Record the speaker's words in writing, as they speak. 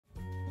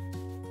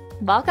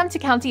Welcome to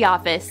County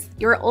Office,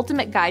 your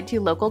ultimate guide to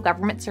local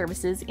government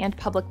services and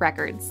public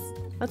records.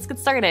 Let's get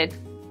started.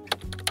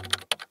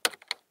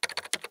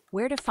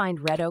 Where to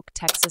find Red Oak,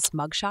 Texas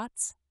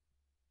mugshots?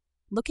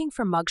 Looking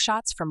for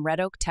mugshots from Red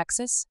Oak,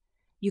 Texas?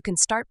 You can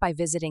start by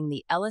visiting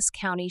the Ellis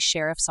County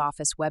Sheriff's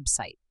Office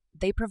website.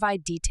 They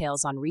provide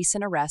details on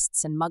recent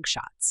arrests and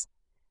mugshots.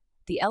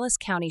 The Ellis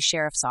County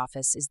Sheriff's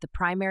Office is the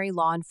primary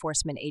law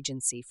enforcement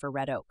agency for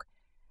Red Oak.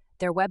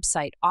 Their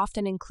website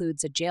often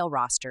includes a jail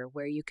roster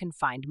where you can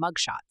find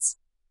mugshots.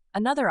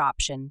 Another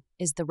option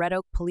is the Red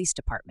Oak Police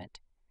Department.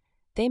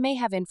 They may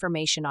have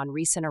information on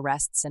recent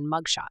arrests and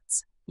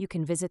mugshots. You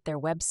can visit their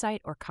website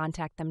or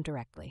contact them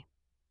directly.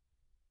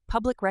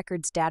 Public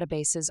records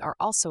databases are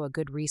also a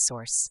good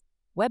resource.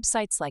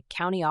 Websites like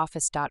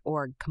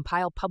countyoffice.org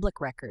compile public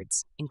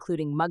records,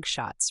 including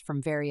mugshots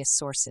from various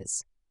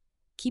sources.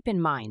 Keep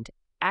in mind,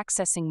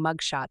 accessing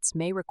mugshots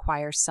may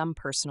require some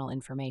personal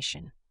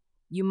information.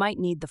 You might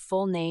need the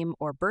full name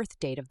or birth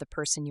date of the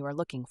person you are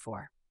looking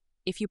for.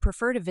 If you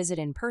prefer to visit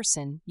in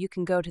person, you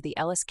can go to the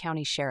Ellis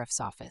County Sheriff's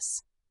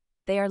Office.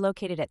 They are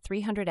located at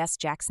 300 S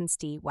Jackson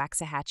St,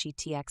 Waxahachie,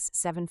 TX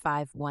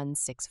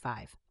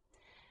 75165.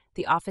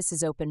 The office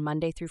is open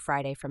Monday through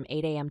Friday from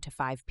 8 a.m. to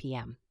 5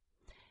 p.m.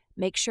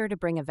 Make sure to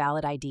bring a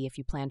valid ID if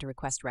you plan to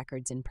request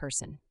records in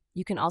person.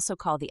 You can also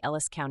call the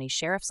Ellis County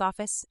Sheriff's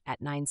Office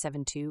at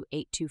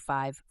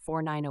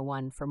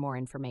 972-825-4901 for more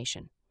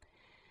information.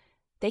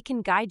 They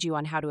can guide you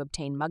on how to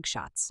obtain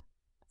mugshots.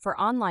 For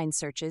online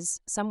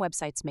searches, some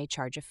websites may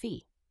charge a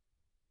fee.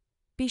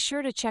 Be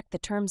sure to check the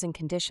terms and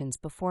conditions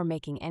before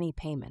making any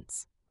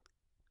payments.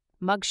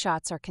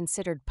 Mugshots are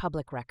considered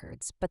public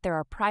records, but there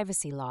are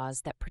privacy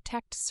laws that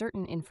protect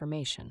certain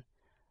information.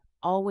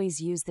 Always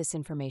use this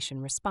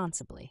information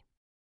responsibly.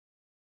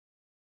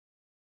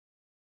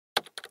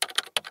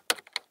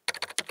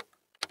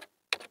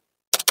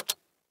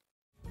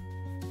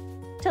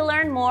 To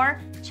learn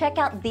more, check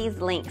out these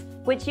links,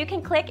 which you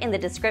can click in the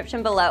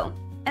description below.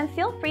 And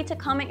feel free to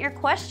comment your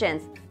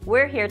questions.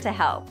 We're here to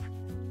help.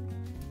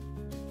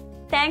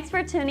 Thanks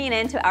for tuning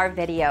in to our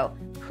video.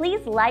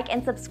 Please like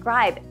and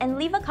subscribe and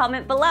leave a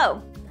comment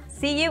below.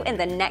 See you in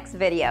the next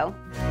video.